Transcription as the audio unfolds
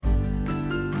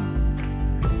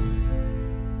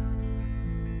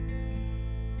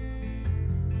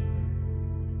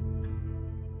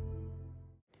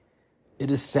It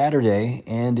is Saturday,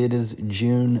 and it is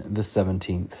June the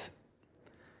 17th,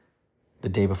 the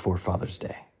day before Father's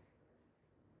Day.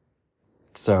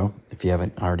 So, if you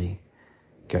haven't already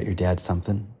got your dad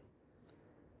something,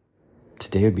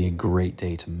 today would be a great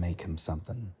day to make him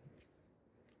something.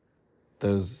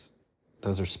 Those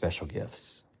are special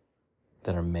gifts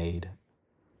that are made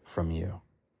from you.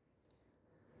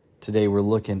 Today we're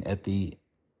looking at the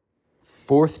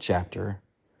 4th chapter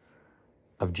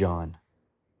of John.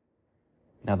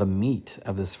 Now, the meat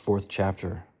of this 4th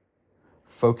chapter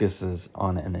focuses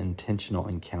on an intentional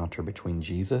encounter between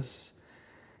Jesus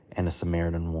and a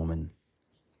Samaritan woman.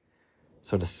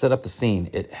 So to set up the scene,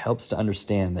 it helps to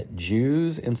understand that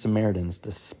Jews and Samaritans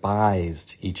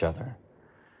despised each other.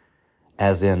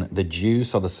 As in, the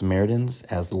Jews saw the Samaritans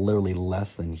as literally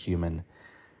less than human,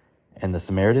 and the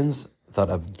Samaritans thought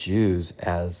of Jews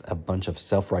as a bunch of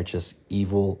self-righteous,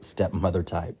 evil stepmother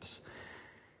types.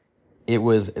 It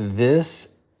was this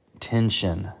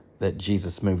tension that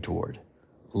Jesus moved toward,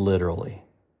 literally.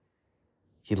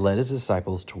 He led his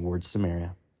disciples towards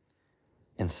Samaria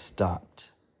and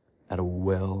stopped at a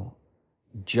well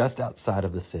just outside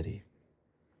of the city.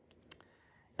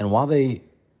 And while they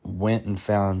went and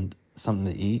found something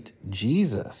to eat,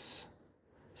 Jesus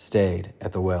stayed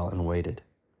at the well and waited.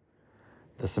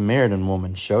 The Samaritan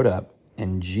woman showed up,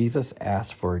 and Jesus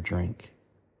asked for a drink.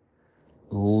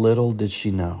 Little did she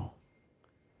know,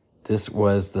 this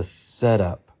was the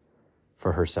setup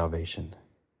for her salvation.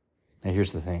 Now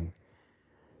here's the thing.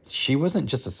 She wasn't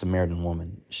just a Samaritan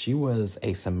woman. She was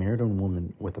a Samaritan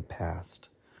woman with a past.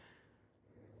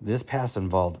 This past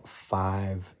involved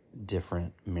 5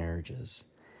 different marriages.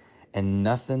 And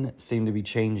nothing seemed to be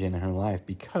changing in her life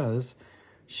because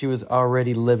she was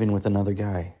already living with another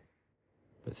guy.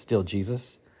 But still,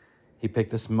 Jesus, he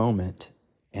picked this moment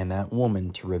and that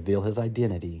woman to reveal his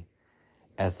identity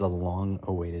as the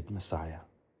long-awaited Messiah.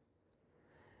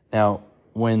 Now,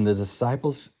 when the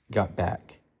disciples got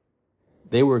back,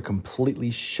 they were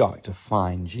completely shocked to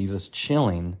find Jesus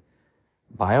chilling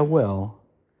by a well,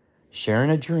 sharing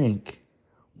a drink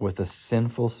with a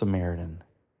sinful Samaritan.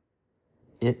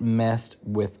 It messed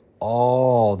with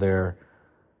all their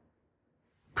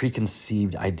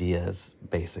preconceived ideas,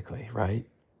 basically, right?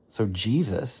 So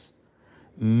Jesus'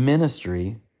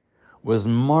 ministry was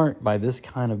marked by this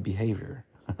kind of behavior.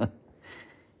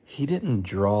 He didn't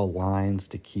draw lines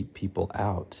to keep people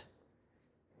out.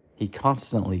 He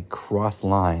constantly crossed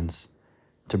lines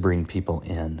to bring people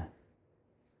in,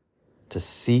 to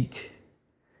seek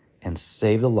and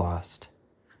save the lost,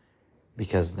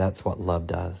 because that's what love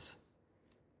does.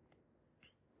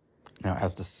 Now,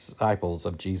 as disciples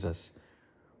of Jesus,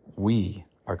 we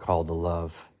are called to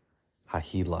love how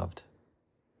he loved,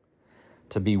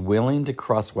 to be willing to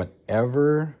cross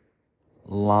whatever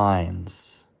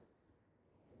lines,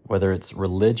 whether it's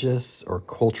religious or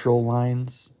cultural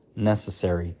lines,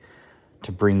 necessary to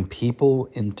bring people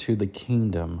into the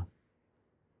kingdom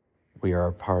we are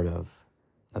a part of.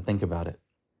 Now think about it.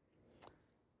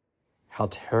 How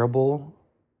terrible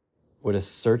would a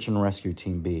search and rescue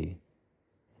team be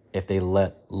if they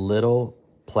let little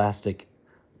plastic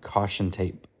caution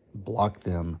tape block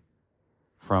them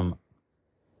from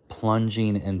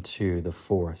plunging into the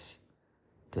force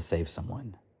to save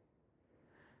someone?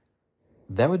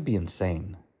 That would be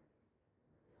insane.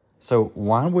 So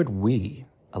why would we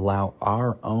allow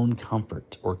our own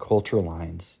comfort or cultural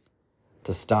lines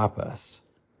to stop us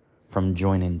from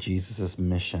joining Jesus'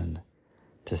 mission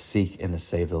to seek and to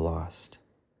save the lost?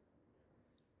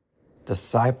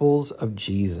 Disciples of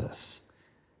Jesus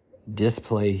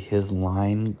display his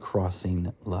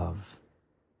line-crossing love.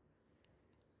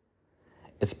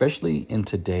 Especially in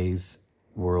today's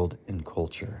world and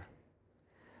culture,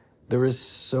 there is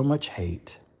so much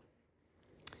hate.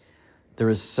 There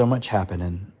is so much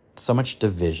happening, so much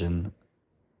division,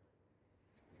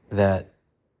 that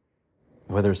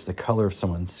whether it's the color of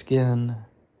someone's skin,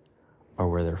 or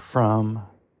where they're from,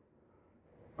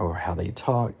 or how they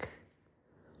talk,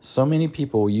 so many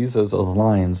people use those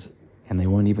lines and they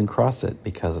won't even cross it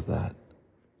because of that.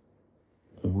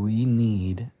 We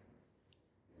need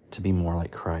to be more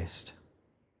like Christ.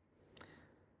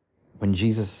 When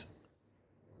Jesus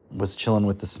was chilling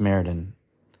with the Samaritan,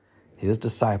 his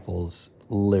disciples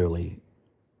literally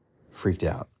freaked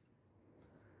out.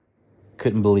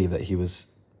 Couldn't believe that he was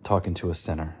talking to a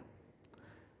sinner.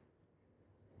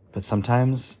 But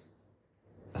sometimes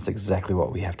that's exactly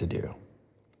what we have to do.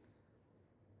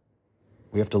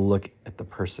 We have to look at the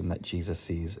person that Jesus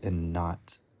sees and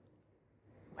not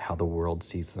how the world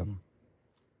sees them.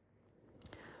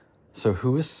 So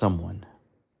who is someone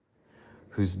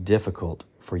who's difficult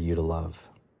for you to love?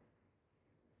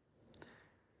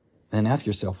 Then ask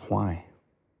yourself why.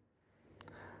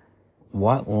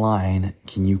 What line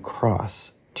can you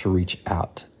cross to reach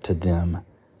out to them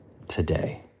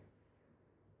today?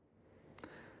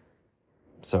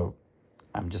 So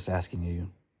I'm just asking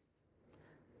you,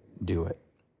 do it.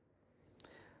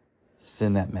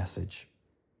 Send that message.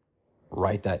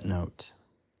 Write that note.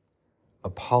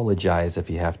 Apologize if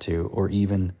you have to, or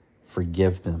even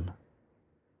forgive them.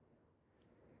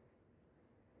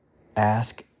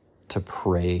 Ask to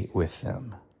pray with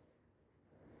them.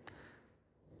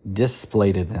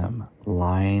 Display to them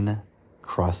line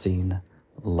crossing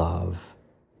love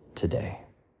today.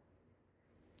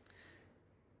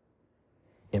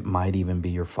 It might even be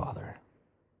your father.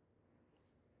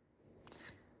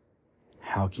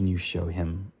 How can you show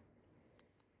him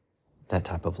that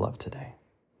type of love today?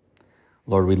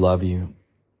 Lord, we love you.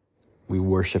 We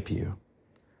worship you.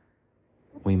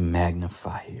 We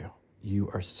magnify you. You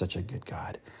are such a good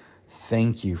God.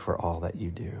 Thank you for all that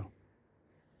you do.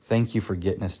 Thank you for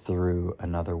getting us through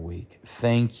another week.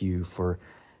 Thank you for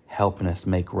helping us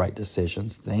make right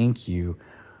decisions. Thank you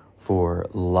for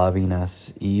loving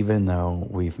us even though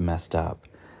we've messed up.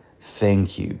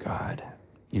 Thank you, God.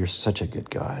 You're such a good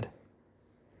God.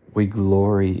 We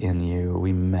glory in you.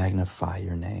 We magnify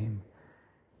your name.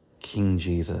 King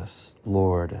Jesus,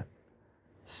 Lord,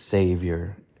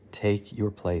 Savior, take your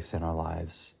place in our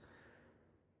lives.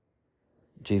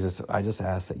 Jesus, I just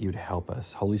ask that you'd help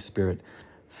us. Holy Spirit,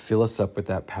 fill us up with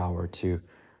that power to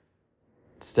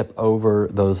step over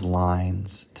those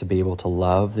lines, to be able to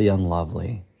love the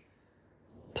unlovely,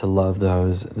 to love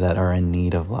those that are in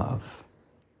need of love.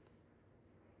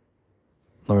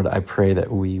 Lord, I pray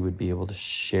that we would be able to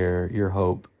share your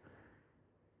hope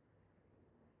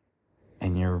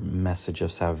and your message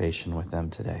of salvation with them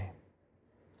today.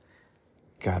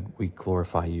 God, we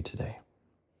glorify you today.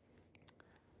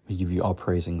 We give you all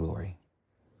praise and glory.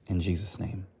 In Jesus'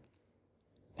 name,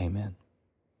 amen.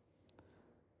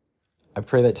 I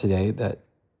pray that today that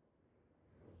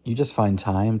you just find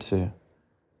time to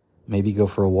maybe go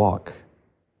for a walk,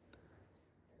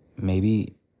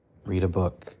 maybe read a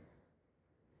book,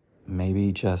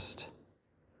 maybe just,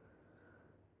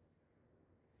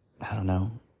 I don't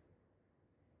know,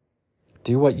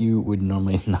 do what you would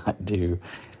normally not do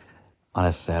on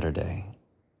a Saturday,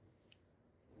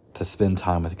 to spend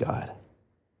time with God,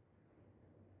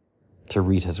 to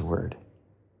read his word,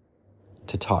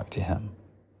 to talk to him,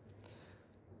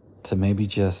 to maybe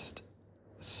just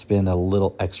spend a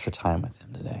little extra time with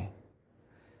him today.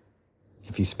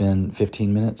 If you spend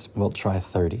 15 minutes, well, try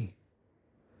 30.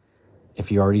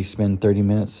 If you already spend 30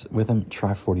 minutes with him,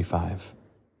 try 45.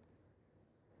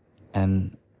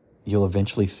 And you'll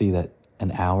eventually see that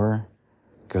an hour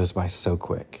goes by so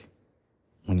quick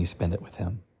when you spend it with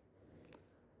him.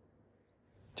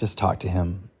 Just talk to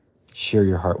him, share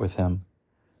your heart with him,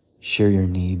 share your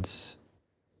needs,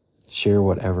 share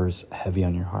whatever's heavy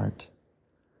on your heart,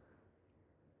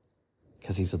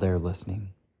 because he's there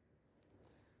listening.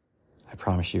 I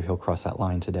promise you he'll cross that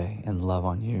line today and love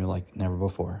on you like never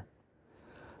before.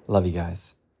 Love you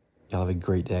guys. Y'all have a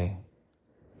great day.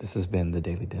 This has been the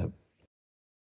Daily Dip.